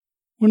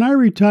When I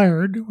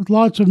retired, with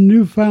lots of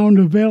newfound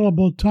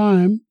available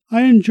time,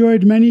 I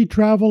enjoyed many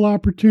travel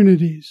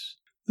opportunities.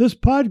 This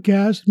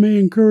podcast may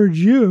encourage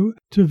you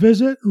to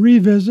visit,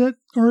 revisit,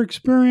 or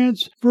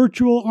experience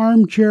virtual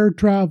armchair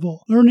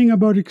travel, learning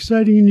about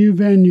exciting new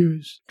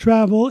venues.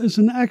 Travel is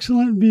an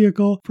excellent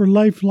vehicle for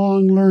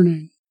lifelong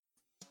learning.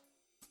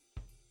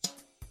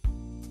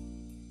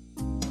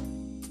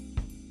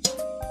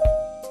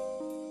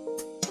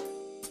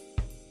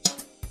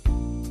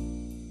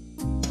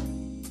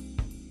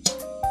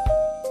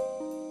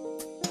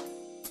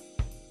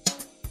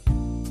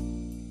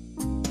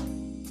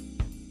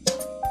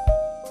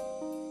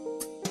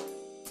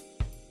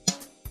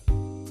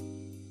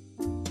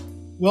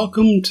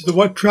 Welcome to the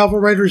What Travel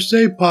Writers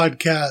Say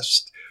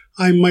podcast.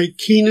 I'm Mike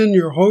Keenan,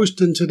 your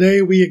host, and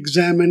today we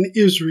examine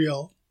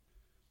Israel.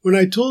 When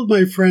I told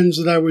my friends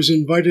that I was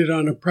invited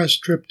on a press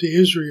trip to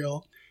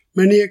Israel,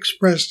 many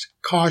expressed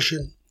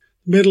caution.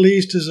 The Middle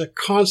East is a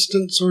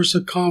constant source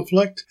of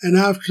conflict, and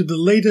after the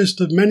latest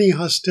of many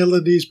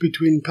hostilities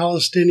between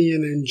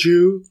Palestinian and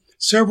Jew,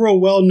 several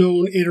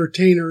well-known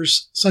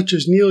entertainers such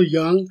as Neil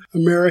Young,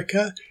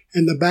 America,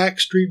 and the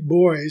Backstreet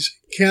Boys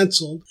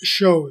canceled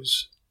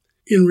shows.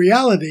 In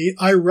reality,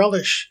 I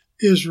relish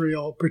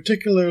Israel,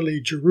 particularly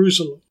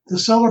Jerusalem, the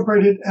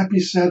celebrated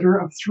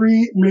epicenter of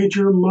three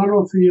major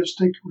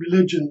monotheistic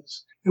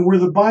religions, and where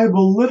the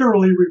Bible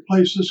literally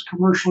replaces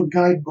commercial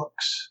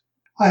guidebooks.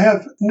 I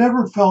have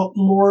never felt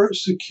more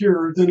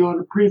secure than on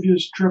a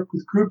previous trip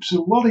with groups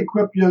of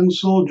well-equipped young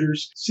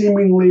soldiers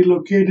seemingly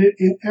located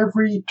in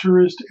every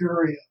tourist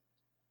area.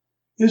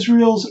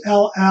 Israel's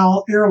El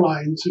Al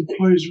Airlines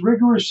employs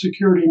rigorous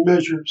security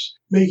measures,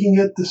 making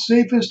it the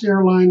safest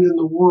airline in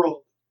the world.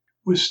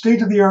 With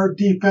state-of-the-art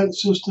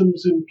defense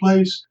systems in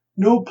place,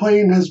 no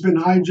plane has been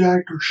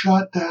hijacked or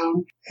shot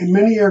down, and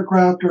many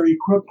aircraft are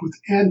equipped with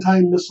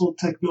anti-missile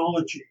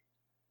technology.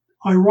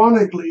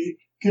 Ironically,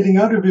 getting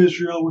out of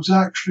Israel was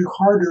actually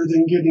harder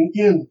than getting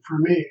in for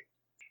me.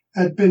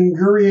 At Ben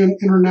Gurion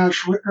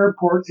International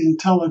Airport in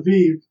Tel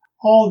Aviv,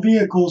 all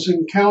vehicles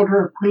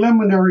encounter a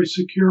preliminary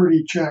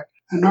security check,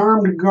 an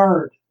armed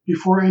guard,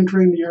 before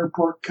entering the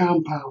airport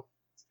compound.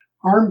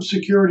 Armed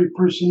security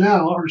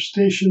personnel are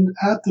stationed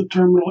at the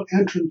terminal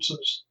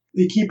entrances.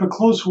 They keep a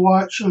close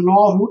watch on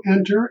all who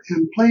enter,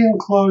 and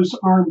plainclothes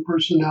armed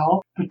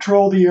personnel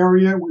patrol the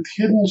area with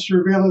hidden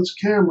surveillance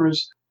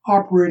cameras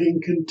operating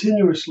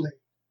continuously.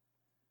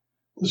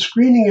 The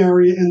screening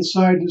area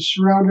inside is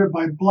surrounded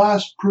by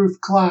blast-proof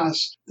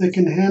glass that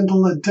can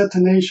handle a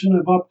detonation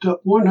of up to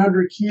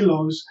 100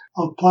 kilos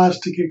of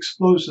plastic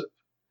explosive.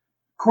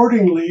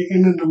 Accordingly,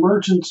 in an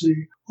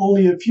emergency,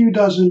 only a few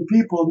dozen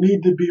people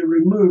need to be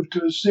removed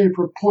to a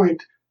safer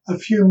point a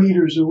few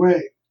meters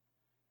away.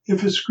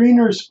 If a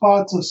screener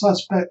spots a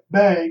suspect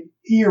bag,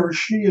 he or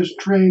she is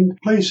trained to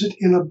place it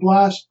in a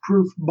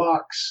blast-proof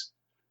box.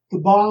 The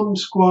bomb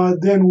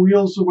squad then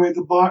wheels away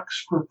the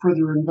box for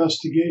further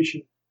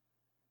investigation.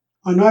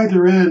 On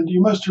either end, you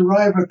must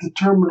arrive at the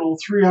terminal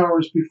 3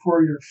 hours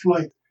before your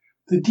flight.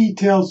 The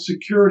detailed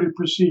security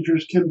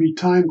procedures can be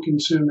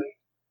time-consuming.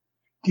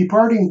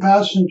 Departing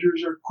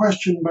passengers are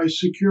questioned by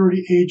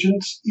security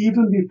agents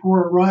even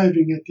before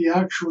arriving at the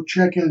actual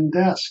check-in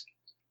desk.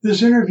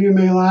 This interview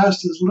may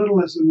last as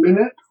little as a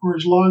minute or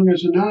as long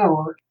as an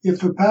hour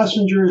if a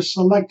passenger is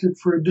selected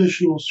for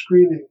additional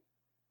screening.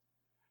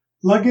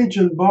 Luggage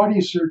and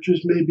body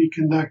searches may be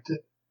conducted.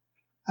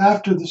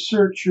 After the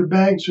search, your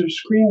bags are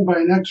screened by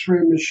an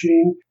X-ray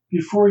machine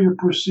before you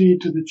proceed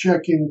to the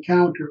check-in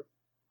counter.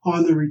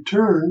 On the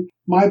return,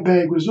 my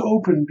bag was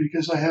opened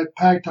because I had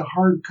packed a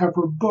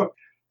hardcover book,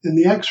 and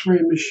the X-ray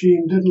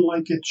machine didn't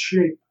like its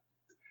shape.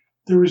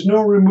 There was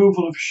no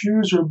removal of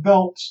shoes or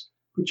belts,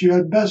 but you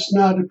had best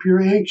not appear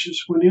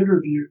anxious when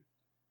interviewed.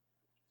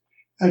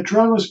 At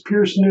Toronto's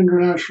Pearson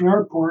International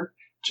Airport,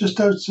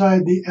 just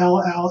outside the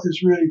El Al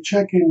Israeli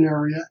check-in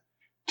area,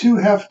 two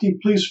hefty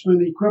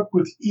policemen equipped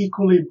with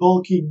equally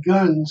bulky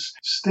guns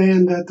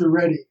stand at the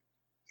ready.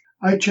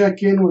 I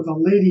check in with a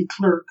lady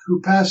clerk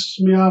who passes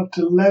me off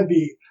to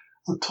Levy,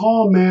 a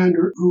tall man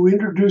who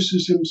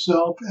introduces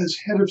himself as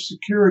head of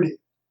security.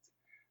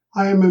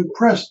 I am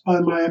impressed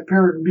by my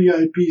apparent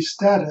VIP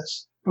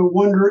status, but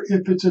wonder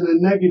if it's in a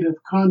negative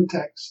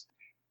context.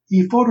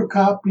 He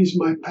photocopies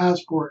my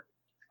passport.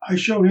 I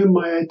show him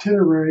my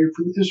itinerary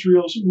from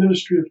Israel's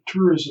Ministry of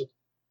Tourism.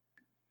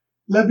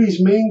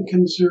 Levy's main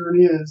concern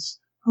is,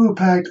 who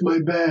packed my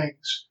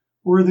bags?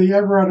 Were they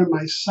ever out of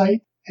my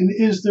sight? And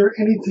is there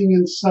anything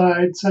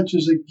inside, such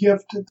as a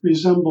gift that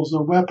resembles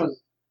a weapon?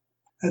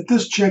 At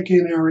this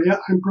check-in area,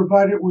 I'm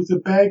provided with a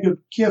bag of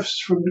gifts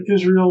from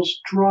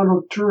Israel's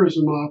Toronto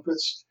Tourism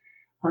Office.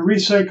 I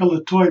recycle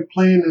a toy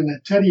plane and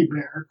a teddy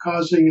bear,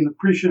 causing an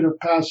appreciative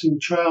passing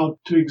child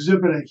to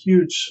exhibit a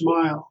huge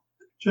smile.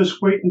 Just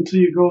wait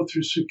until you go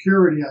through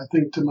security, I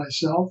think to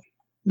myself.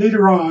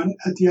 Later on,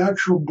 at the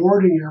actual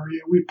boarding area,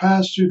 we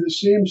pass through the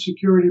same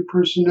security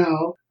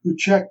personnel who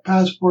check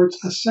passports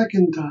a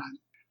second time.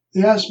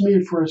 They ask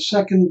me for a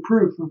second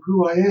proof of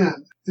who I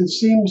am and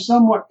seem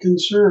somewhat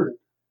concerned.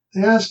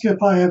 They ask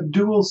if I have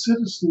dual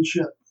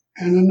citizenship.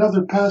 and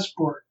another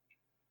passport.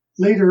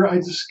 Later, I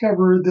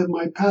discovered that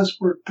my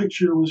passport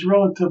picture was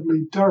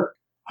relatively dark.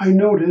 I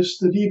noticed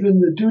that even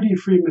the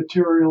duty-free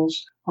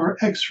materials are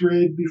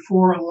X-rayed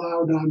before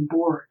allowed on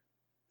board.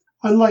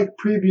 Unlike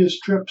previous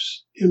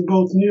trips in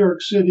both New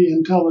York City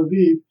and Tel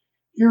Aviv,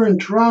 here in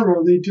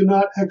Toronto they do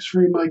not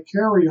X-ray my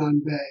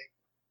carry-on bag.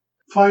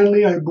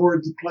 Finally, I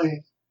board the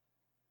plane.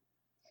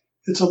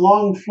 It's a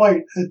long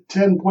flight at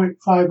 10.5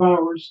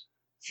 hours,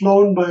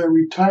 flown by a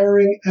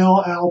retiring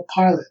El Al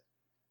pilot.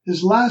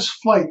 His last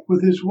flight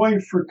with his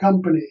wife for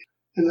company,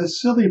 and a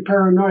silly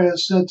paranoia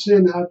sets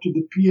in after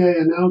the PA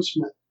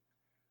announcement.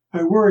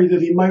 I worry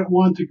that he might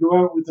want to go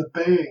out with a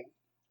bang.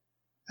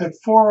 At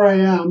 4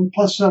 a.m.,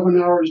 plus 7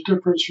 hours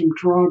difference from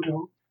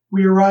Toronto,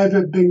 we arrive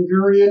at Ben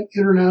Gurion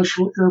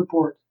International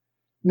Airport,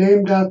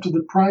 named after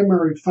the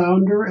primary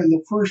founder and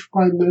the first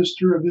Prime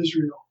Minister of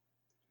Israel.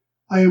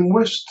 I am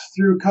whisked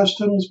through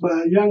customs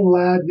by a young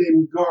lad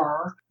named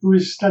Gar, who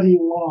is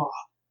studying law.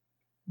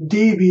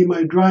 Davy,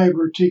 my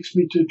driver, takes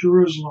me to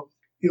Jerusalem,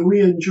 and we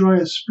enjoy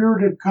a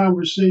spirited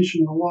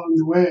conversation along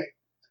the way.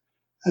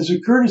 As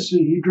a courtesy,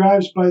 he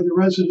drives by the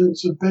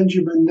residence of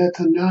Benjamin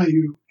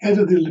Netanyahu, head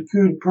of the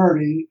Likud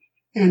party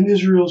and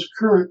Israel's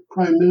current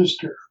prime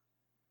minister.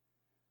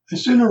 I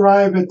soon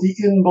arrive at the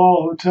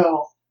Inbal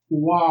Hotel.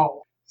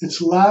 Wow!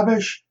 It's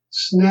lavish,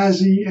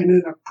 snazzy, and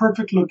in a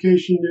perfect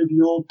location near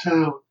the old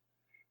town.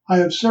 I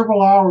have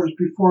several hours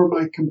before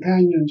my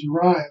companions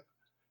arrive,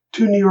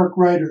 2 New York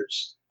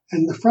writers,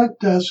 and the front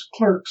desk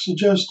clerk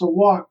suggests a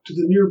walk to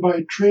the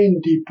nearby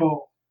train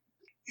depot.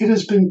 It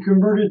has been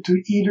converted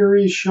to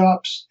eateries,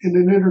 shops, and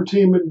an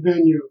entertainment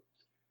venue,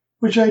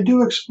 which I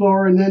do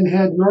explore and then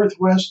head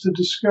northwest to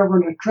discover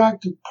an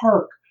attractive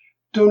park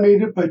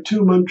donated by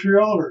 2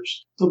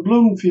 Montrealers, the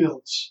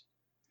Bloomfields.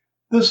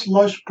 This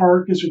lush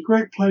park is a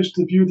great place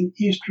to view the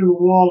eastern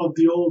wall of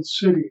the old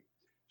city,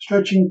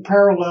 stretching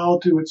parallel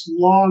to its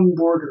long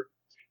border.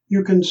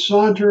 You can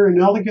saunter in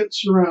elegant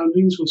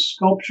surroundings with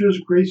sculptures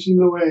gracing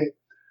the way,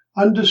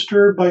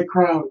 undisturbed by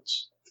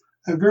crowds.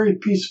 A very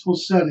peaceful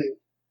setting.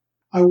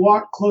 I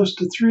walked close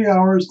to 3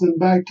 hours, then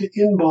back to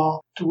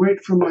Inbal to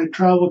wait for my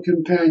travel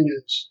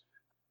companions.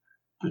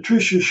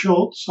 Patricia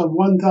Schultz of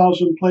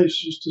 1,000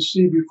 Places to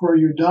See Before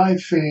You Die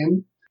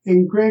fame,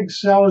 and Greg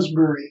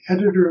Salisbury,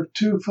 editor of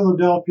 2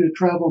 Philadelphia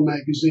travel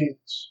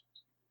magazines.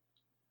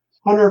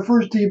 On our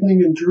first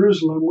evening in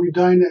Jerusalem, we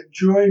dine at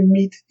Joy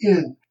Meat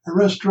Inn, a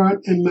restaurant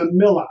in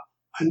Mamilla,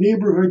 a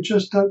neighborhood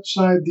just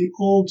outside the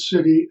Old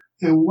City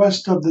and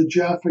west of the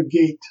Jaffa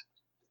Gate.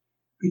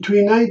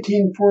 Between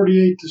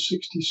 1948 to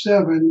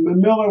 67,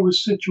 Mamilla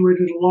was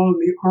situated along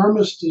the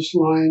armistice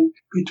line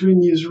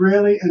between the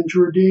Israeli and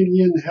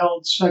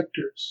Jordanian-held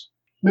sectors.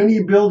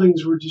 Many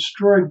buildings were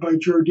destroyed by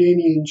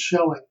Jordanian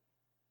shelling.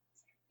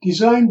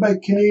 Designed by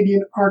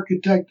Canadian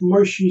architect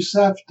Moshe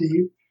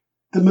Safdie,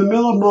 the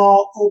Mamilla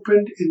Mall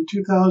opened in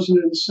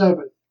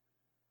 2007.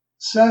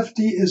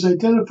 Safdie is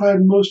identified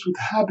most with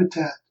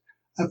Habitat,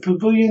 a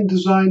pavilion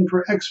designed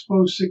for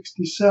Expo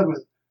 67,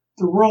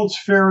 the World's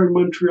Fair in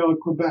Montreal,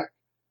 Quebec,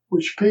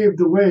 which paved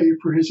the way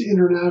for his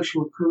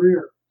international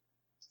career.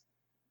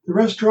 The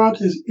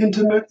restaurant is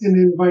intimate and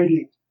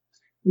inviting.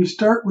 We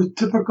start with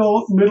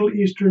typical Middle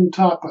Eastern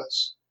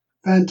tapas,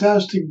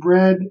 fantastic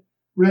bread,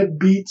 red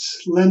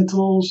beets,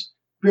 lentils,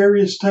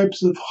 various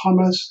types of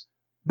hummus,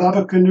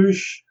 baba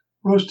ganoush,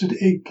 roasted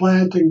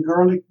eggplant and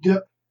garlic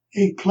dip,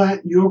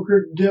 eggplant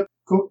yogurt dip,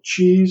 goat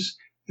cheese,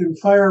 and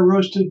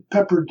fire-roasted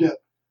pepper dip,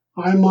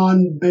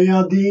 ayman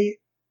bayadi,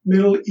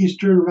 Middle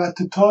Eastern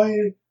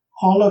ratatouille,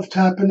 olive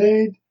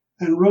tapenade,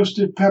 and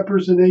roasted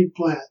peppers and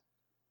eggplant.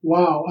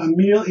 Wow, a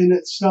meal in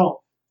itself.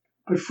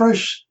 But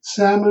fresh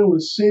salmon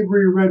with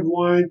savory red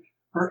wine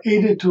are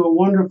aided to a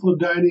wonderful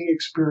dining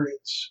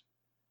experience.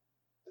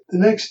 The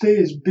next day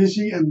is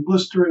busy and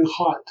blistering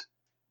hot.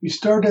 We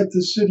start at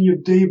the city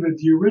of David,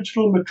 the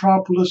original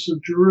metropolis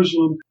of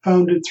Jerusalem,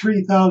 founded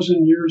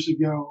 3,000 years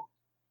ago.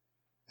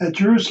 At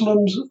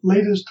Jerusalem's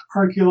latest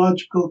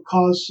archaeological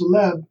cause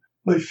célèbre,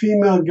 my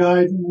female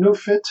guide,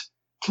 Nufit,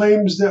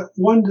 claims that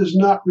one does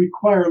not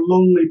require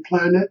Lonely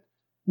Planet,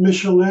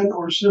 Michelin,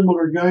 or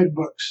similar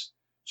guidebooks.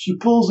 She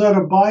pulls out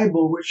a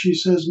Bible which she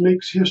says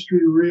makes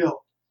history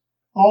real.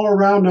 All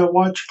around I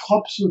watch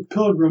clumps of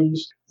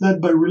pilgrims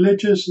led by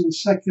religious and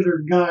secular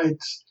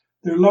guides,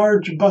 their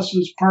large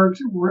buses parked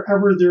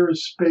wherever there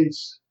is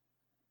space.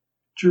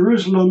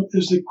 Jerusalem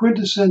is the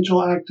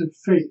quintessential act of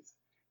faith,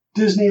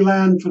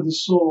 Disneyland for the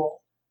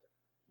soul.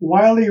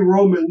 Wily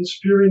Romans,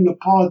 fearing the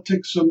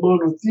politics of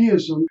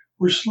monotheism,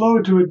 were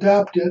slow to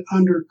adapt it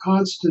under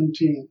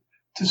Constantine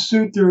to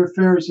suit their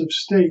affairs of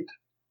state.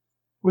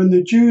 When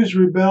the Jews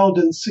rebelled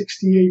in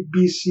 68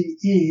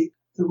 BCE,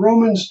 the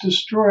Romans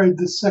destroyed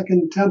the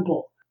Second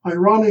Temple,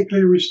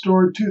 ironically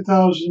restored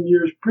 2,000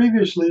 years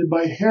previously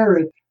by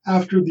Herod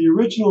after the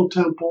original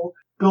temple,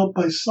 built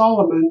by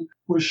Solomon,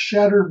 was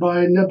shattered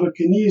by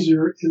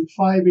Nebuchadnezzar in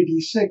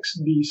 586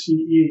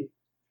 BCE.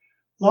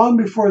 Long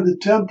before the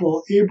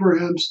temple,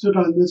 Abraham stood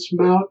on this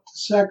mount to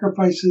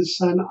sacrifice his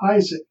son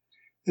Isaac,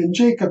 and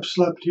Jacob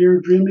slept here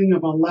dreaming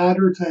of a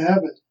ladder to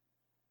heaven.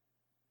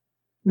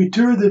 We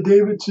toured the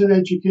Davidson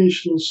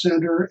Educational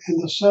Center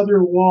and the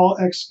Southern Wall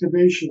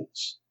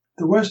excavations.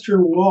 The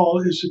Western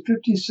Wall is a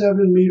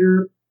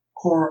 57-meter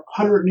or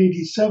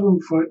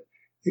 187-foot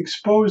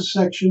exposed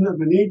section of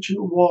an ancient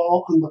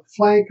wall on the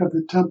flank of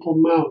the Temple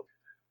Mount,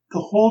 the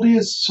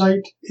holiest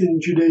site in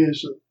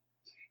Judaism.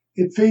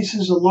 It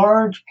faces a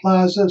large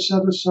plaza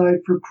set aside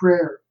for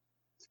prayer.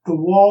 The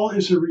wall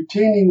is a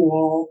retaining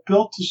wall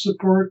built to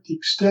support the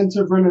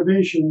extensive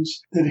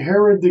renovations that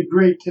Herod the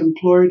Great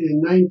employed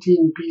in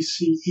 19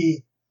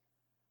 BCE.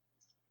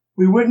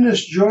 We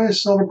witnessed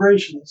joyous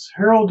celebrations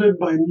heralded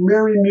by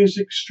merry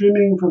music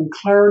streaming from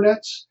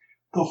clarinets,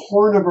 the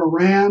horn of a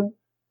ram,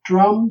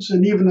 drums,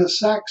 and even a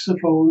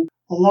saxophone,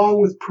 along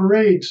with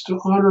parades to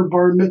honor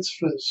bar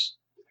mitzvahs.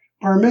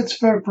 Bar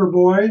mitzvah for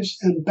boys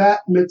and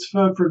bat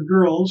mitzvah for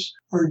girls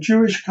are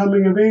Jewish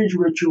coming-of-age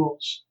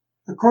rituals.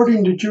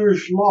 According to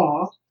Jewish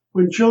law,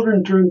 when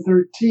children turn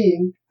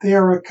 13, they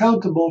are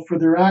accountable for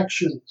their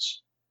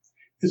actions.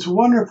 It's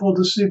wonderful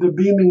to see the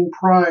beaming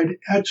pride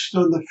etched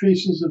on the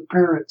faces of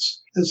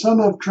parents, and some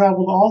have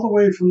traveled all the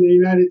way from the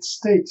United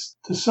States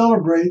to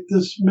celebrate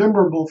this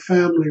memorable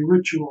family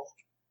ritual.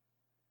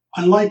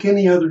 Unlike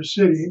any other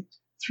city,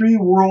 three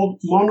world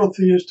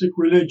monotheistic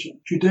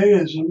religions,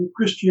 Judaism,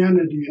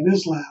 Christianity, and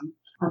Islam,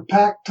 are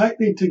packed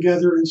tightly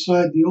together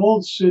inside the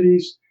old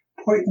city's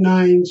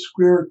 0.9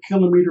 square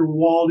kilometer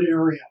walled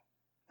area.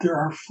 There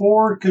are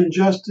four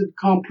congested,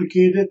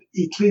 complicated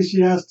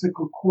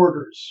ecclesiastical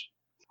quarters: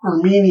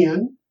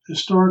 Armenian,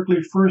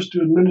 historically first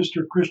to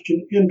administer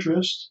Christian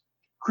interests;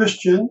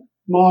 Christian,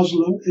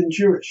 Muslim, and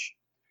Jewish.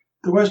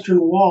 The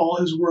Western Wall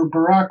is where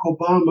Barack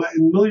Obama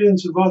and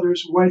millions of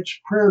others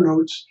wedged prayer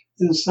notes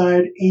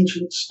inside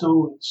ancient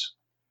stones.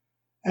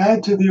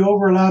 Add to the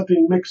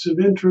overlapping mix of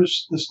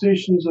interests the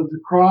Stations of the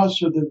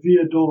Cross or the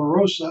Via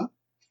Dolorosa,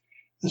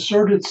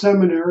 assorted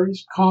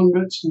seminaries,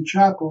 convents, and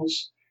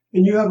chapels,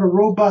 and you have a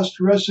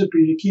robust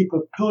recipe to keep a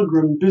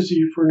pilgrim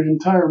busy for an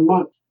entire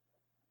month.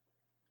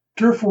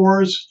 Turf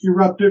wars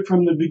erupted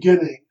from the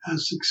beginning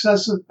as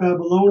successive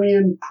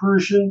Babylonian,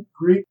 Persian,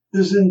 Greek,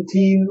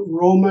 Byzantine,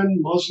 Roman,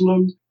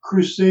 Muslim,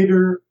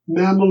 Crusader,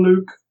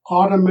 Mameluke,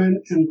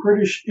 Ottoman, and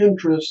British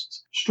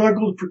interests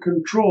struggled for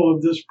control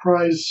of this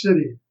prized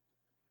city.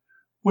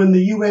 When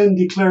the UN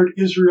declared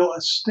Israel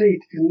a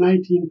state in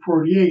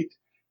 1948,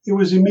 it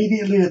was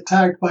immediately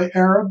attacked by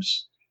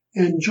Arabs,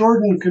 and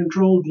Jordan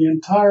controlled the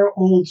entire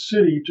old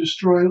city,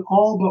 destroying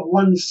all but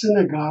one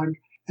synagogue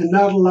and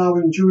not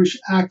allowing Jewish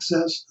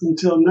access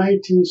until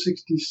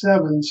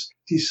 1967's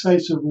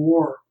decisive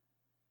war.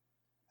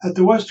 At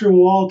the Western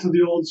Wall to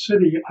the Old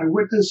City, I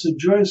witnessed a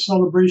joyous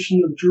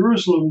celebration of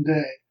Jerusalem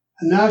Day,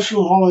 a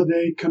national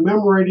holiday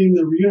commemorating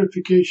the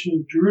reunification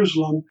of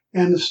Jerusalem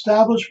and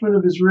establishment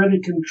of Israeli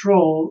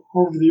control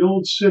over the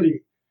Old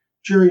City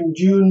during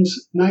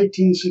June's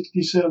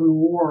 1967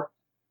 war.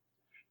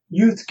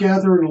 Youth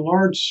gather in a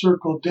large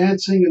circle,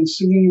 dancing and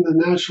singing the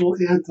national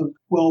anthem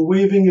while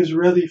waving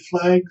Israeli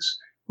flags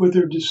with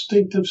their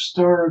distinctive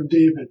Star of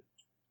David.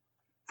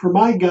 For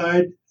my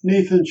guide,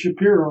 Nathan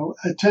Shapiro,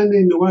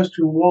 attending the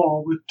Western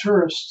Wall with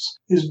tourists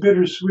is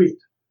bittersweet.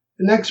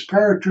 An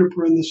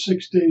ex-paratrooper in the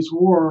 6 Days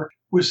War,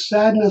 with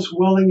sadness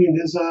welling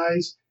in his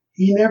eyes,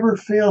 he never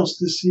fails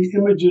to see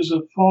images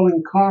of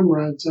fallen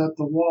comrades at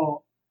the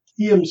wall.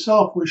 He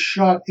himself was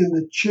shot in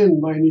the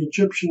chin by an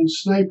Egyptian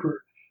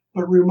sniper,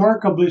 but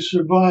remarkably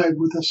survived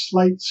with a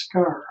slight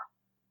scar.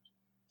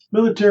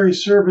 Military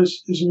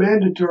service is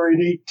mandatory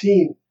at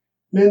 18.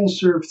 Men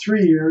serve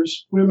 3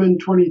 years, women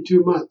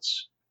 22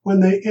 months. When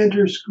they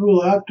enter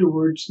school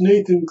afterwards,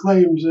 Nathan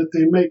claims that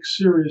they make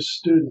serious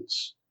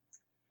students.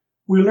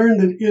 We learn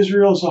that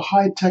Israel is a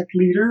high-tech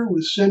leader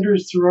with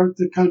centers throughout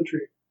the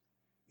country.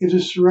 It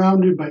is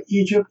surrounded by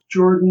Egypt,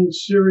 Jordan,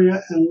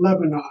 Syria, and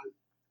Lebanon.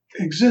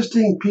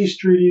 Existing peace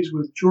treaties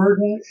with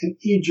Jordan and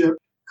Egypt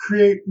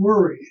create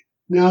worry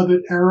now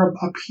that Arab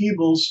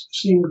upheavals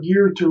seem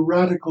geared to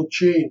radical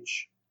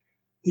change.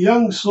 The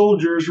young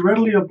soldiers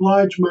readily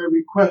oblige my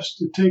request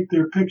to take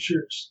their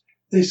pictures.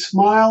 They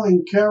smile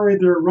and carry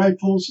their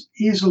rifles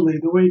easily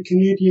the way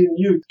Canadian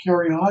youth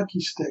carry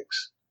hockey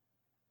sticks.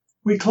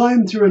 We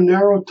climb through a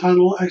narrow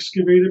tunnel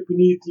excavated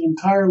beneath the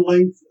entire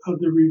length of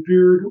the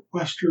revered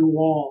Western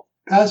Wall,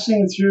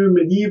 passing through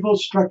medieval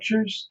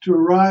structures to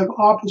arrive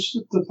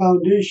opposite the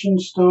foundation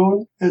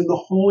stone and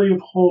the Holy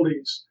of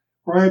Holies,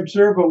 where I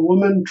observe a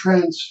woman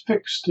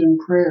transfixed in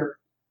prayer.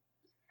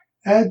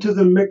 Add to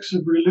the mix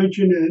of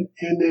religion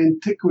and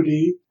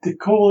antiquity the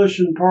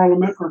coalition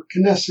parliament, or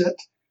Knesset,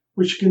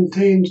 which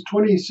contains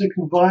 26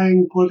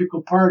 vying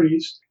political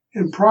parties,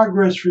 and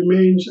progress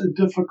remains a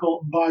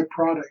difficult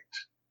byproduct.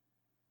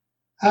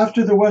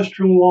 After the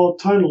Western Wall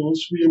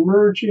tunnels, we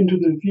emerge into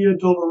the Via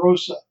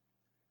Dolorosa.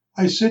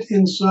 I sit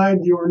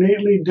inside the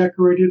ornately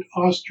decorated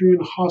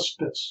Austrian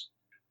hospice.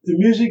 The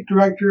music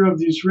director of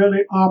the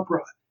Israeli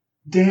opera,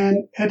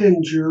 Dan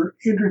Edinger,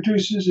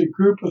 introduces a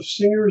group of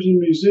singers and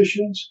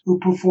musicians who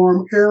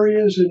perform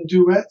arias and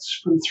duets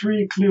from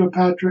 3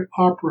 Cleopatra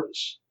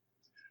operas.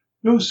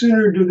 No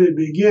sooner do they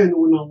begin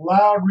when a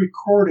loud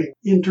recording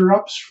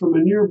interrupts from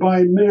a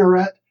nearby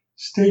minaret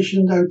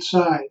stationed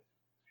outside.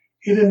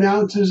 It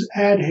announces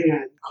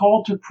Adhan,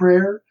 call to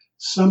prayer,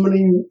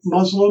 summoning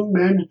Muslim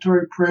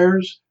mandatory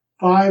prayers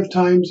 5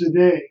 times a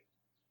day.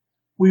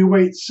 We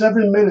wait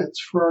 7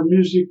 minutes for our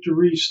music to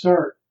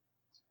restart.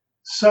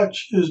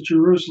 Such is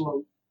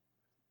Jerusalem.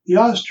 The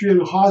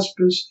Austrian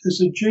hospice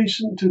is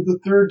adjacent to the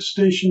 3rd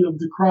station of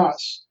the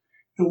cross,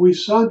 and we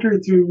saunter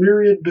through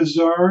myriad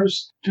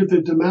bazaars to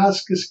the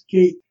Damascus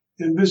Gate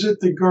and visit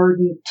the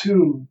Garden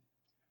Tomb.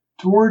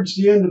 Towards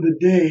the end of the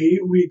day,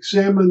 we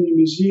examine the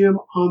Museum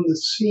on the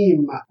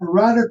Seam, a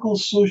radical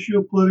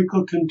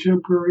socio-political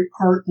contemporary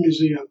art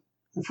museum,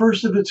 the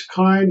first of its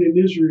kind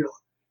in Israel,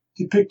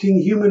 depicting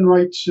human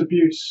rights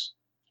abuse.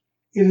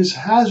 It is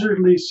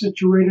hazardly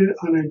situated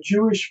on a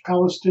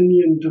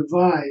Jewish-Palestinian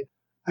divide.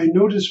 I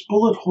notice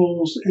bullet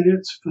holes in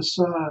its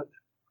facade.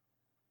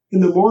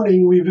 In the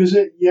morning, we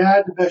visit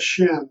Yad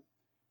Vashem,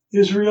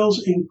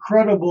 Israel's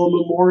incredible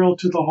memorial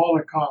to the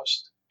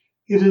Holocaust.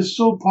 It is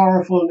so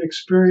powerful an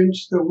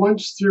experience that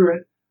once through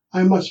it,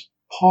 I must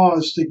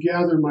pause to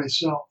gather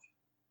myself.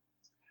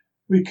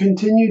 We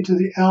continue to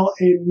the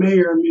L.A.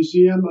 Mayer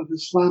Museum of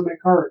Islamic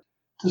Art,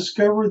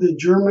 discover the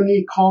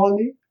Germany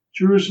colony,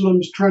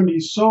 Jerusalem's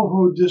trendy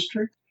Soho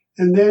district,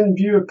 and then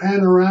view a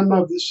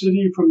panorama of the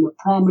city from the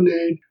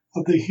promenade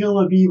of the Hill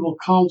of Evil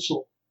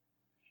Council.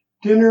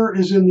 Dinner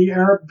is in the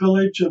Arab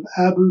village of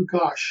Abu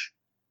Ghosh.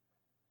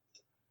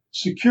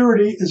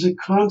 Security is a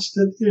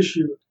constant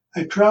issue.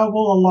 I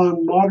travel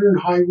along modern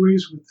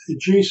highways with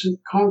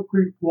adjacent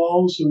concrete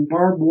walls and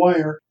barbed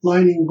wire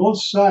lining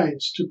both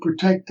sides to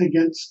protect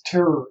against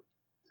terror.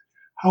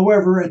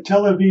 However, at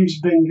Tel Aviv's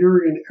Ben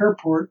Gurion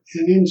Airport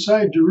and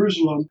inside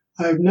Jerusalem,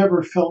 I have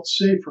never felt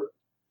safer.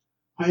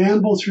 I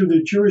amble through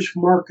the Jewish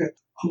market,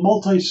 a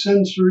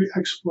multi-sensory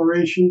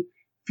exploration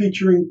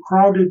featuring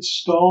crowded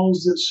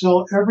stalls that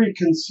sell every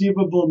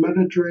conceivable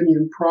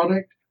Mediterranean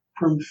product,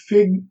 from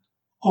fig,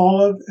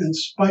 olive, and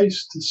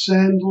spice to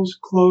sandals,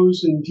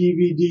 clothes, and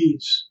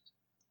DVDs.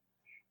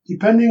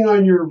 Depending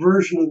on your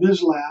version of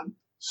Islam,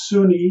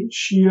 Sunni,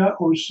 Shia,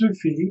 or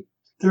Sufi,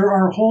 there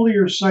are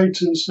holier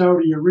sites in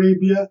Saudi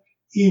Arabia,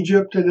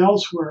 Egypt, and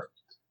elsewhere,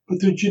 but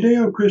the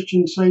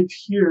Judeo-Christian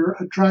sites here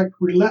attract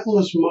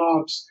relentless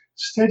mobs,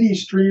 steady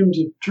streams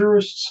of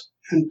tourists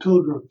and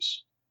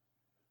pilgrims.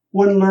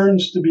 One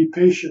learns to be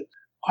patient.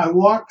 I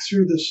walk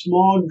through the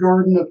small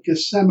Garden of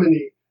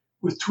Gethsemane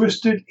with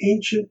twisted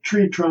ancient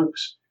tree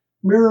trunks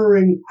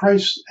mirroring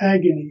Christ's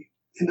agony,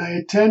 and I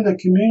attend a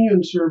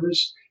communion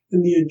service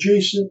in the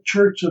adjacent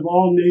Church of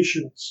All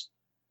Nations.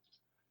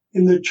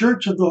 In the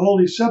Church of the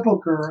Holy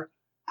Sepulchre,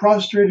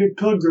 prostrated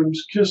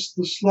pilgrims kiss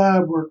the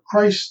slab where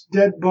Christ's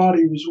dead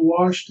body was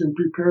washed and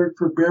prepared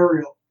for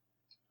burial.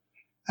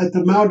 At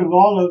the Mount of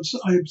Olives,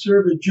 I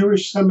observe a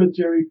Jewish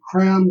cemetery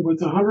crammed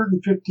with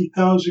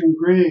 150,000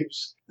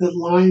 graves that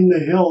line the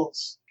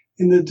hills.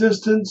 In the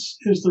distance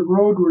is the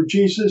road where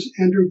Jesus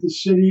entered the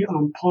city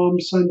on Palm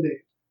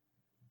Sunday.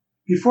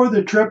 Before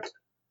the trip,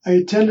 I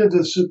attended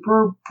a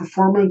superb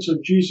performance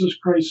of Jesus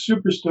Christ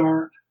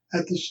Superstar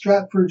at the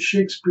Stratford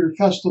Shakespeare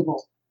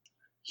Festival.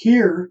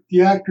 Here,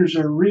 the actors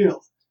are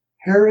real: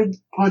 Herod,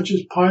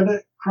 Pontius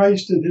Pilate,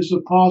 Christ, and his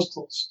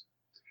apostles.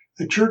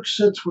 The church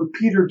sits where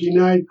Peter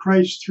denied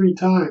Christ 3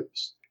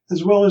 times,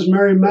 as well as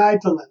Mary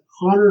Magdalene,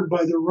 honored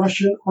by the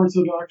Russian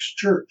Orthodox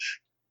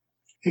Church,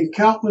 and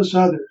countless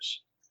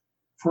others.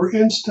 For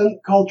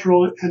instant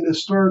cultural and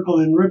historical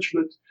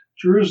enrichment,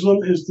 Jerusalem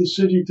is the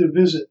city to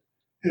visit,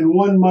 and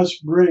one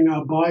must bring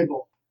a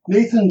Bible.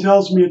 Nathan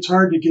tells me it's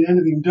hard to get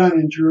anything done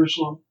in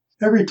Jerusalem.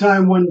 Every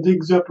time one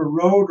digs up a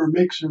road or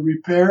makes a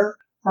repair,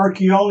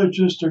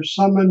 archaeologists are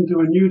summoned to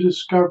a new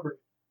discovery.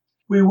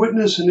 We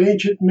witness an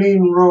ancient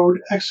main road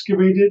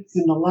excavated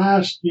in the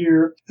last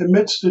year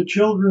amidst a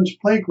children's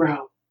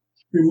playground.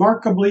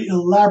 Remarkably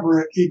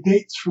elaborate, it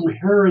dates from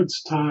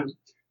Herod's time,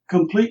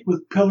 complete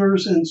with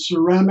pillars and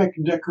ceramic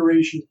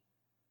decoration.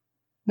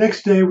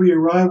 Next day, we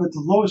arrive at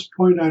the lowest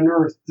point on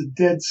earth, the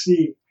Dead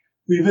Sea.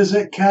 We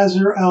visit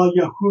Qasr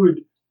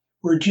al-Yahud,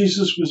 where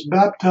Jesus was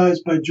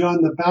baptized by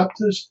John the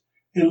Baptist,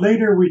 and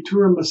later we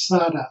tour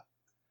Masada.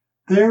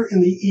 There in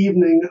the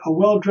evening, a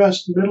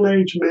well-dressed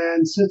middle-aged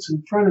man sits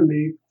in front of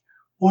me,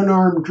 one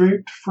arm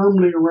draped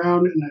firmly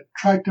around an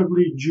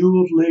attractively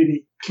jeweled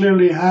lady,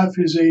 clearly half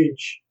his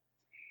age.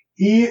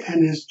 He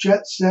and his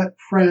jet-set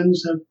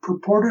friends have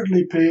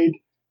purportedly paid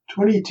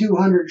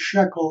 2,200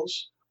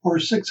 shekels, or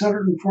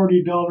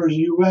 $640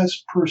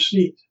 US per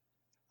seat.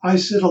 I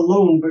sit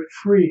alone but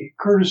free,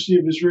 courtesy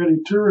of Israeli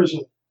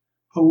tourism.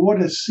 But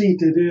what a seat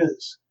it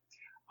is.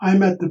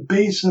 I'm at the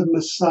base of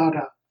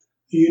Masada,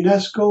 the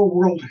UNESCO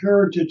World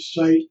Heritage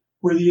Site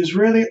where the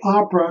Israeli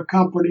Opera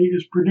Company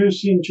is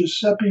producing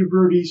Giuseppe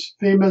Verdi's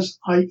famous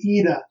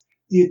Aida,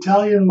 the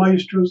Italian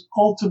maestro's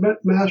ultimate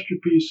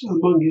masterpiece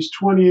among his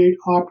 28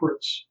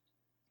 operas.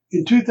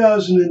 In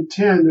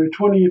 2010, their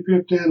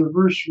 25th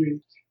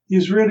anniversary, the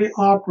Israeli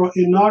Opera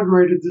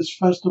inaugurated this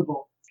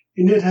festival,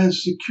 and it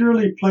has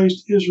securely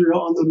placed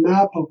Israel on the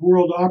map of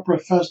world opera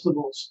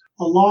festivals,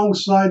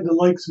 alongside the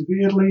likes of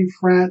Italy,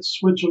 France,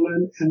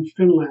 Switzerland, and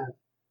Finland.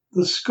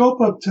 The scope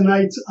of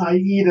tonight's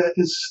Aida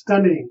is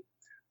stunning.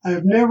 I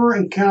have never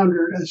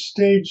encountered a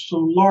stage so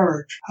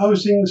large,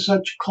 housing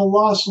such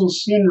colossal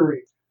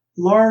scenery,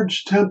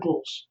 large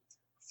temples,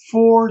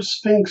 4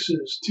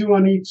 sphinxes, 2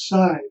 on each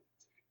side,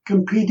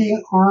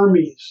 competing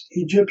armies,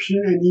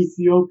 Egyptian and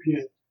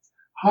Ethiopian,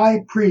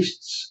 high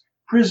priests,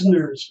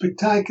 prisoners,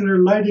 spectacular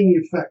lighting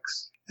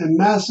effects, and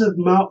massive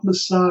Mount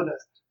Masada,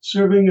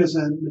 serving as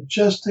a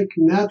majestic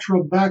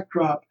natural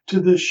backdrop to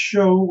this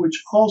show,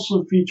 which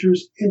also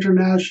features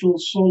international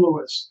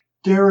soloists,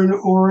 Darren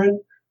Oren,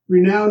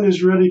 renowned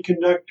Israeli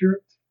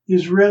conductor,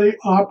 Israeli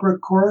opera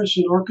chorus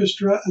and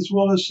orchestra, as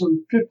well as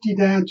some 50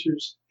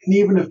 dancers, and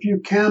even a few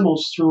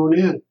camels thrown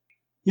in.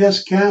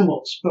 Yes,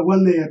 camels, but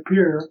when they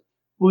appear,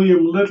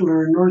 William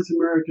Littler, a North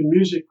American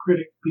music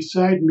critic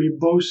beside me,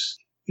 boasts,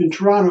 in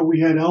Toronto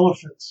we had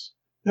elephants.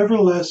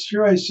 Nevertheless,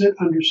 here I sit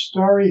under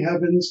starry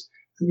heavens,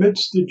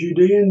 amidst the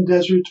Judean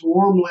desert's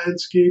warm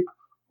landscape,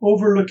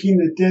 overlooking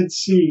the Dead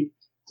Sea,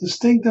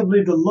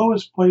 distinctively the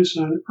lowest place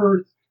on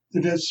earth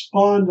that has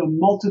spawned a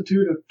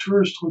multitude of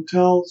tourist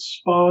hotels,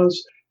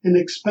 spas, and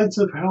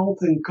expensive health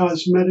and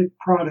cosmetic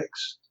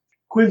products.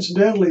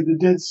 Coincidentally, the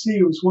Dead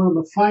Sea was one of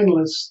the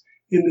finalists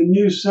in the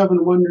new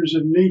 7 Wonders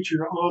of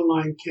Nature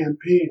online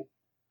campaign.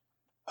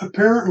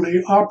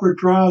 Apparently, opera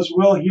draws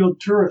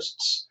well-heeled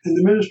tourists, and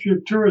the Ministry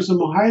of Tourism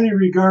highly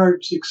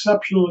regards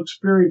exceptional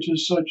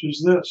experiences such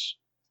as this.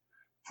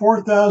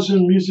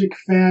 4,000 music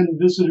fan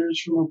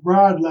visitors from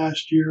abroad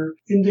last year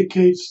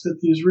indicates that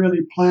the Israeli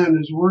plan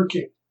is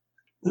working.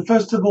 The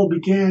festival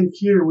began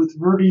here with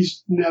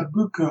Verdi's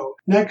Nabucco.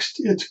 Next,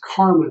 it's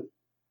Carmen.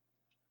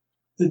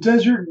 The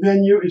desert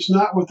venue is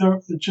not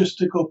without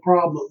logistical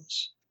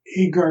problems.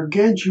 A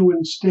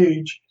gargantuan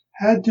stage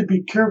had to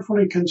be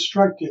carefully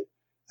constructed,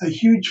 a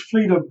huge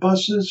fleet of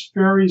buses,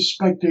 ferries,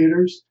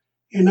 spectators,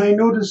 and I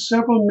noticed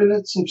several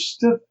minutes of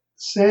stiff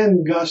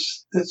sand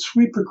gusts that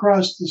sweep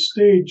across the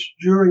stage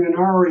during an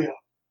aria.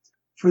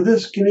 For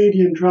this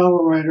Canadian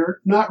travel writer,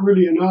 not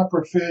really an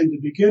opera fan to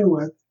begin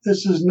with,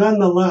 this is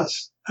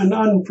nonetheless an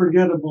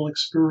unforgettable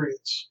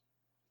experience.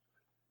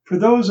 For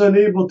those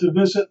unable to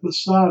visit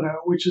Masada,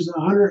 which is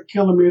 100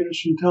 kilometers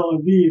from Tel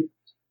Aviv,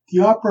 the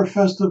Opera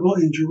Festival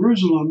in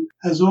Jerusalem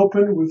has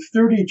opened with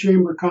 30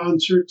 chamber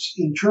concerts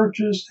in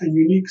churches and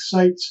unique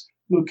sites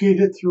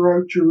located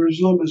throughout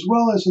Jerusalem, as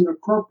well as an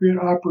appropriate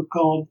opera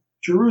called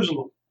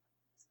Jerusalem.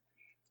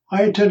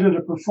 I attended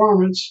a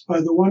performance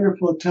by the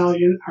wonderful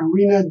Italian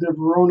Arena de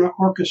Verona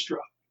Orchestra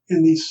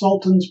in the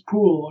Sultan's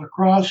Pool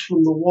across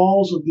from the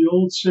walls of the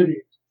Old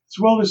City, as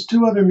well as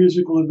 2 other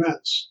musical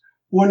events,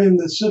 one in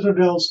the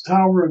Citadel's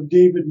Tower of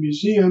David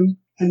Museum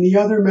and the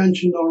other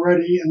mentioned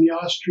already in the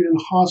Austrian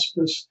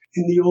Hospice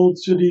in the Old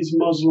City's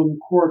Muslim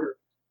Quarter.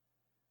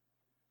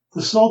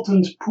 The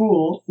Sultan's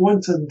Pool,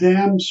 once a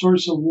dam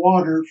source of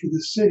water for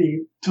the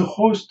city, to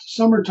host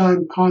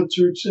summertime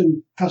concerts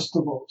and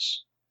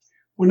festivals.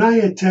 When I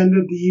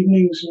attended, the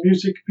evening's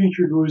music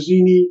featured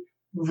Rossini,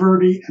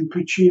 Verdi, and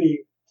Puccini,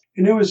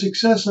 and it was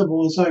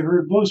accessible as I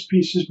heard those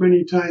pieces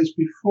many times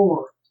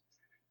before.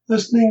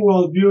 Listening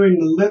while viewing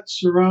the lit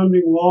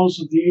surrounding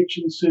walls of the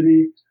ancient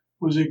city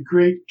was a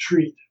great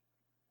treat.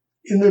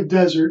 In the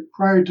desert,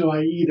 prior to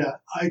Aida,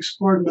 I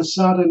explored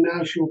Masada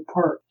National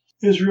Park,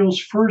 Israel's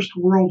first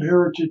World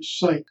Heritage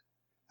Site.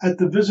 At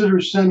the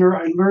visitor center,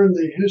 I learned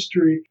the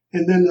history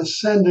and then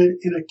ascended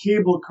in a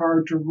cable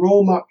car to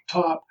roam up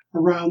top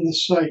around the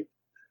site.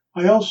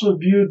 I also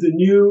viewed the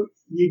new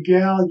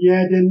Yigal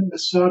Yadin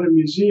Masada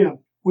Museum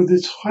with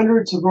its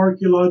hundreds of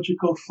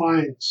archaeological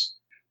finds.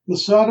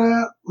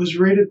 Masada was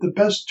rated the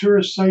best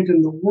tourist site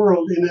in the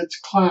world in its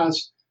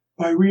class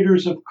by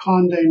readers of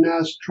Condé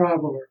Nast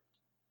Traveler.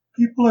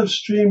 People have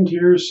streamed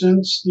here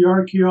since the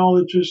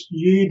archaeologist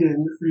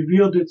Yadin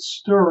revealed its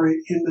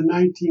story in the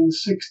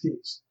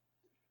 1960s.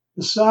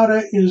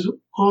 Masada is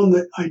on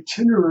the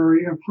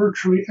itinerary of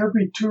virtually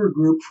every tour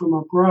group from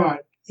abroad.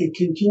 It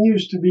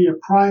continues to be a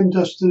prime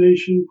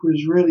destination for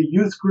Israeli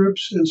youth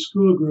groups and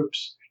school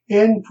groups,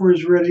 and for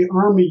Israeli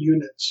army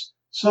units,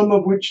 some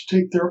of which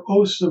take their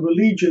oaths of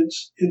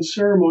allegiance in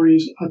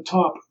ceremonies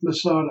atop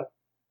Masada.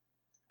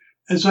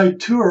 As I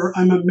tour,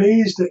 I'm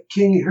amazed at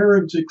King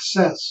Herod's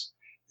excess.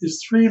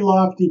 His 3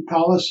 lofty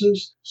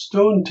palaces,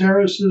 stone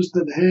terraces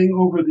that hang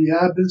over the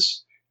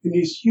abyss, and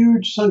these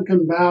huge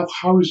sunken bath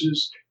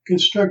houses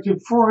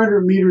constructed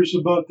 400 meters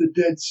above the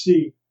Dead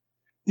Sea.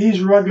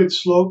 These rugged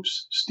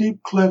slopes,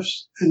 steep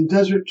cliffs, and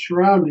desert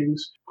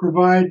surroundings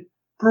provide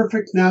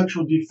perfect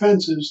natural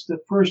defenses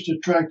that first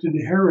attracted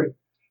Herod,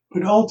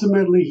 but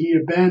ultimately he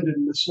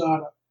abandoned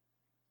Masada.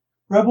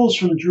 Rebels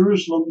from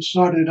Jerusalem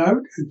sought it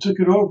out and took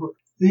it over,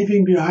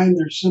 leaving behind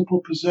their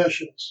simple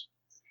possessions.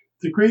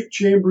 The great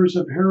chambers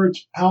of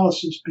Herod's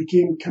palaces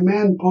became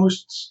command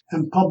posts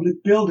and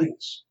public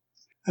buildings.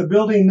 A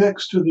building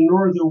next to the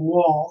northern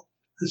wall,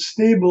 a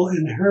stable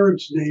in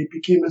Herod's day,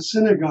 became a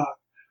synagogue,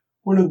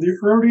 one of the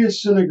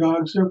earliest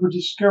synagogues ever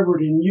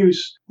discovered in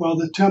use while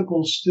the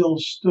temple still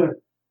stood.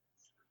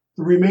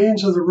 The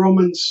remains of the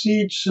Roman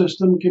siege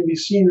system can be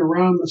seen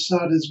around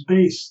Masada's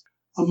base,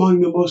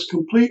 among the most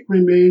complete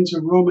remains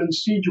of Roman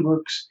siege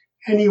works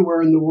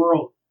anywhere in the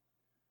world.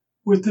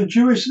 With the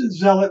Jewish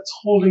zealots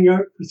holding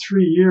out for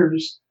 3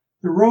 years,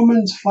 the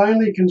Romans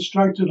finally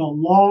constructed a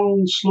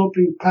long,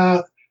 sloping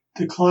path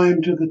to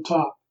climb to the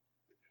top.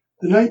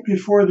 The night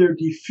before their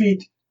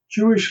defeat,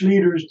 Jewish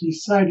leaders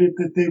decided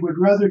that they would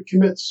rather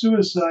commit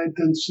suicide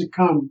than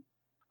succumb.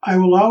 I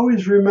will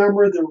always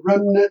remember the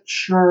remnant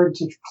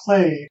shards of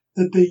clay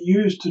that they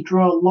used to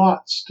draw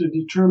lots to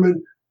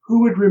determine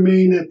who would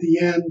remain at the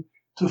end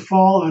to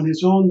fall on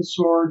his own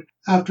sword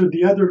after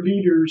the other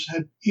leaders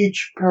had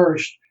each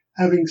perished,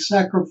 having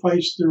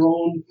sacrificed their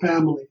own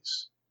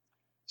families.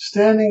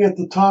 Standing at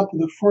the top of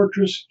the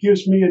fortress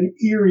gives me an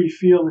eerie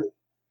feeling.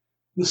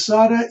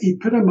 Masada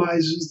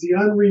epitomizes the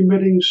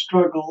unremitting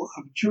struggle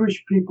of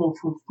Jewish people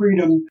for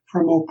freedom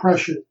from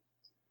oppression,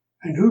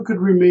 and who could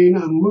remain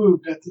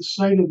unmoved at the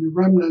sight of the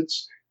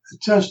remnants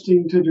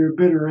attesting to their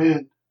bitter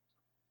end?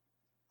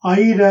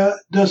 Aida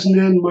doesn't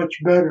end much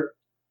better.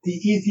 The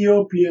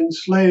Ethiopian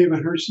slave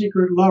and her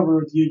secret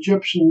lover, the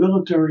Egyptian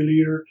military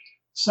leader,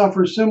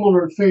 suffer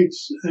similar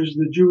fates as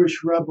the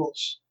Jewish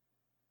rebels.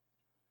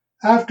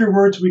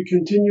 Afterwards, we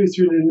continue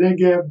through the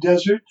Negev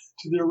desert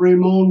to the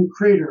Ramon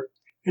crater,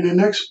 in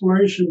an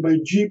exploration by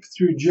jeep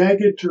through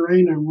jagged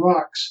terrain and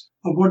rocks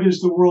of what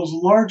is the world's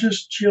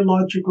largest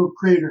geological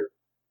crater.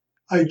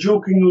 I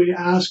jokingly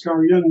ask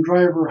our young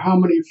driver how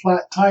many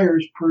flat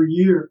tires per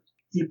year.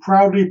 He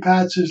proudly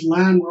pats his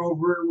Land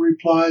Rover and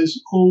replies,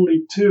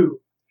 only 2.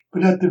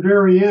 But at the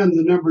very end,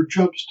 the number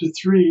jumps to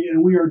 3,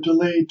 and we are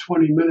delayed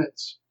 20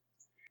 minutes.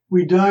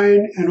 We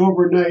dine and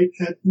overnight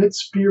at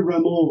Mitzpe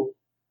Ramon.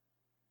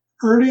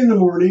 Early in the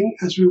morning,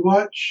 as we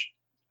watch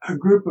a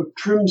group of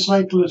trim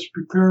cyclists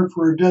prepare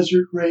for a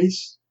desert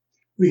race,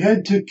 we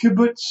head to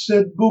Kibbutz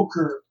Sde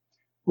Boker,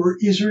 where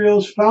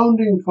Israel's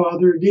founding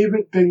father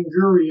David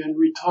Ben-Gurion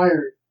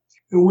retired,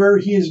 and where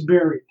he is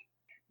buried.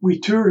 We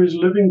tour his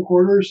living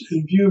quarters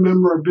and view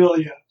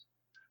memorabilia.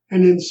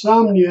 An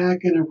insomniac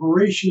and a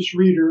voracious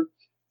reader,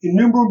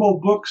 innumerable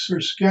books are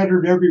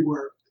scattered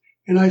everywhere,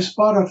 and I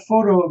spot a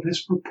photo of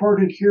his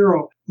purported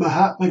hero,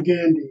 Mahatma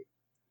Gandhi.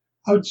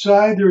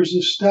 Outside, there is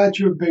a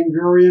statue of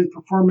Ben-Gurion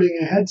performing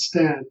a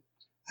headstand,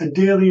 a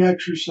daily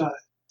exercise.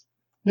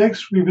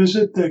 Next, we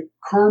visit the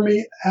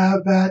Carmi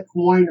Avat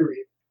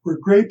Winery, where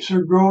grapes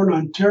are grown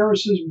on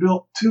terraces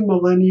built 2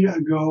 millennia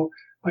ago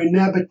by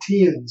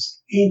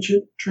Nabateans,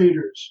 ancient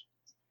traders.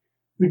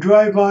 We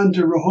drive on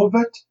to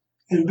Rehovot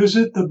and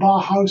visit the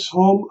Bauhaus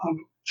home of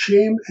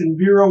Chaim and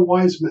Vera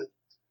Weizmann.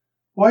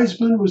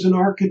 Weizmann was an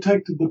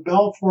architect of the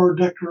Balfour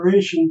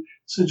Declaration,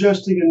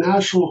 suggesting a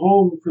national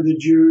home for the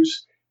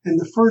Jews, and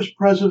the first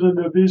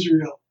president of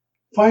Israel.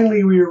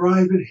 Finally, we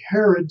arrive at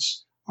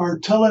Harrods, our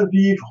Tel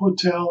Aviv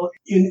hotel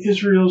in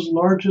Israel's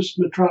largest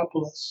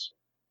metropolis.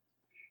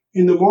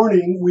 In the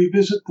morning, we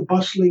visit the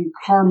bustling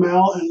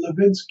Carmel and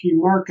Levinsky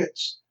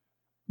markets,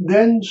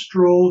 then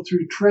stroll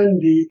through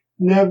trendy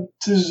Neve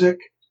Tzizik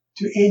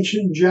to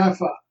ancient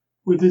Jaffa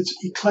with its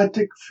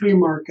eclectic flea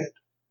market.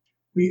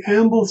 We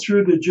amble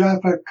through the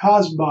Jaffa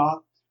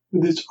Kasbah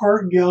with its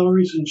art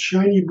galleries and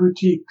shiny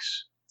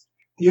boutiques.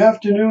 The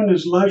afternoon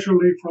is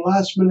leisurely for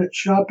last-minute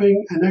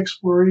shopping and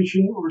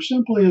exploration, or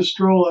simply a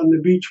stroll on the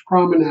beach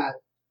promenade.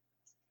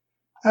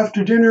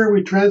 After dinner,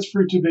 we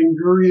transfer to Ben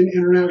Gurion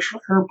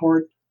International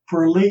Airport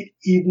for a late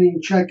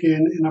evening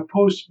check-in and a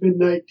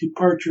post-midnight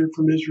departure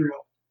from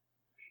Israel.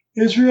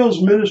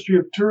 Israel's Ministry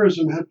of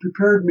Tourism had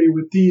prepared me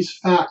with these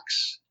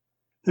facts.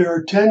 There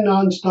are 10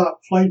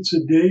 non-stop flights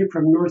a day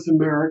from North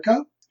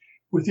America.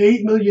 With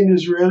 8 million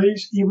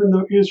Israelis, even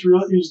though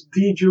Israel is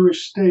the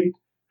Jewish state,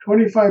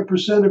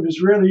 25% of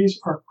Israelis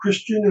are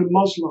Christian and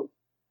Muslim.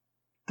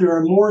 There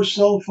are more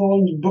cell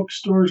phones,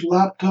 bookstores,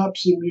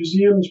 laptops, and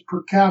museums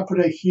per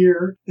capita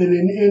here than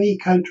in any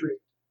country.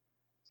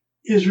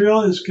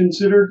 Israel is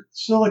considered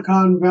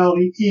Silicon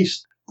Valley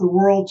East, the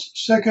world's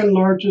second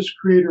largest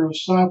creator of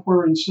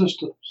software and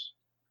systems.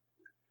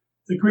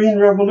 The Green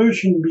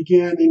Revolution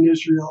began in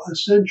Israel a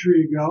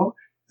century ago,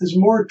 as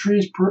more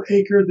trees per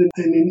acre than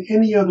in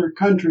any other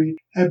country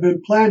have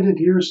been planted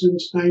here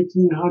since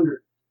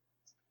 1900.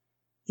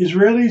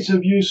 Israelis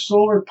have used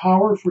solar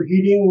power for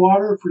heating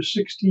water for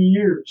 60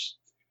 years,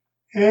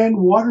 and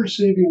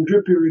water-saving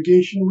drip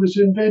irrigation was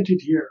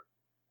invented here.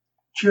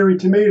 Cherry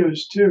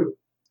tomatoes, too.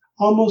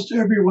 Almost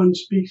everyone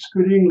speaks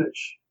good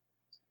English.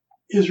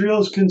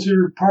 Israel is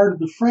considered part of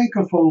the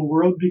Francophone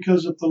world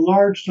because of the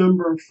large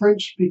number of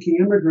French-speaking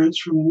immigrants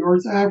from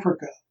North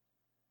Africa.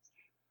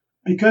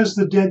 Because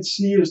the Dead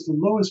Sea is the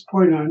lowest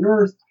point on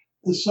Earth,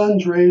 the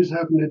sun's rays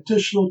have an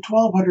additional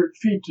 1,200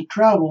 feet to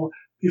travel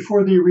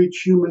before they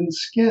reach human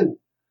skin,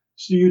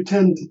 so you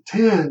tend to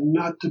tan,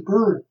 not to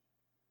burn.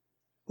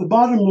 The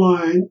bottom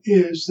line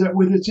is that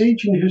with its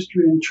ancient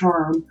history and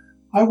charm,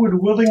 I would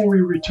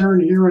willingly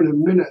return here in a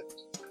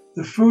minute.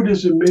 The food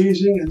is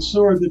amazing, and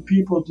so are the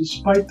people,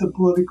 despite the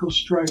political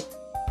strife.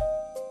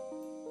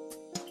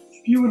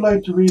 If you would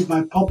like to read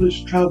my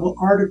published travel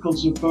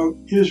articles about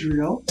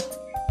Israel,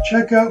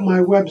 check out my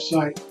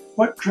website,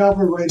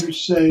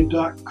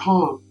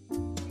 whattravelwriterssay.com.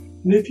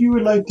 And if you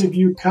would like to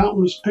view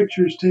countless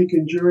pictures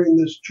taken during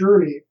this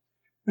journey,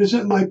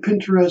 visit my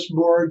Pinterest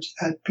boards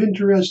at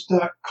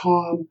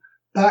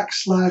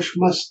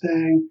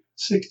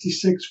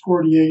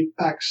pinterest.com/Mustang6648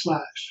 /.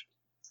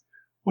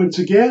 Once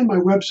again, my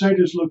website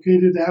is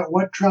located at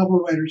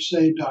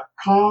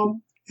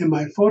whattravelwritersay.com, and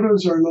my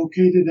photos are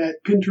located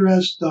at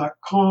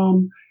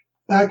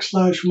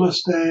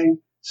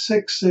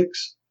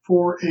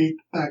pinterest.com/Mustang6648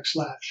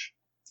 /.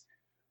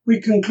 We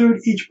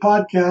conclude each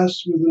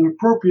podcast with an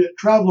appropriate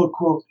travel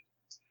quote.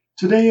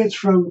 Today it's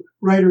from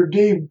writer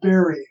Dave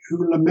Barry,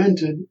 who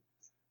lamented,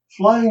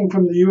 "Flying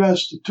from the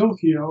U.S. to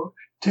Tokyo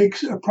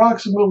takes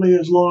approximately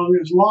as long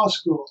as law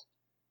school."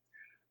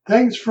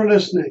 Thanks for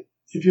listening.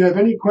 If you have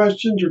any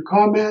questions or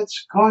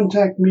comments,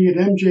 contact me at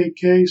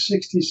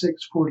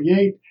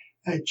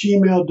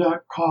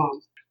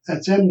mjk6648@gmail.com.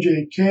 That's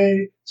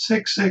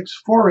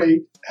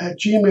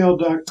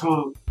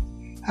mjk6648@gmail.com.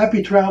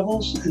 Happy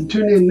travels, and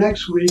tune in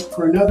next week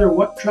for another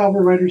What Travel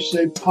Writers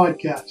Say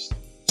podcast.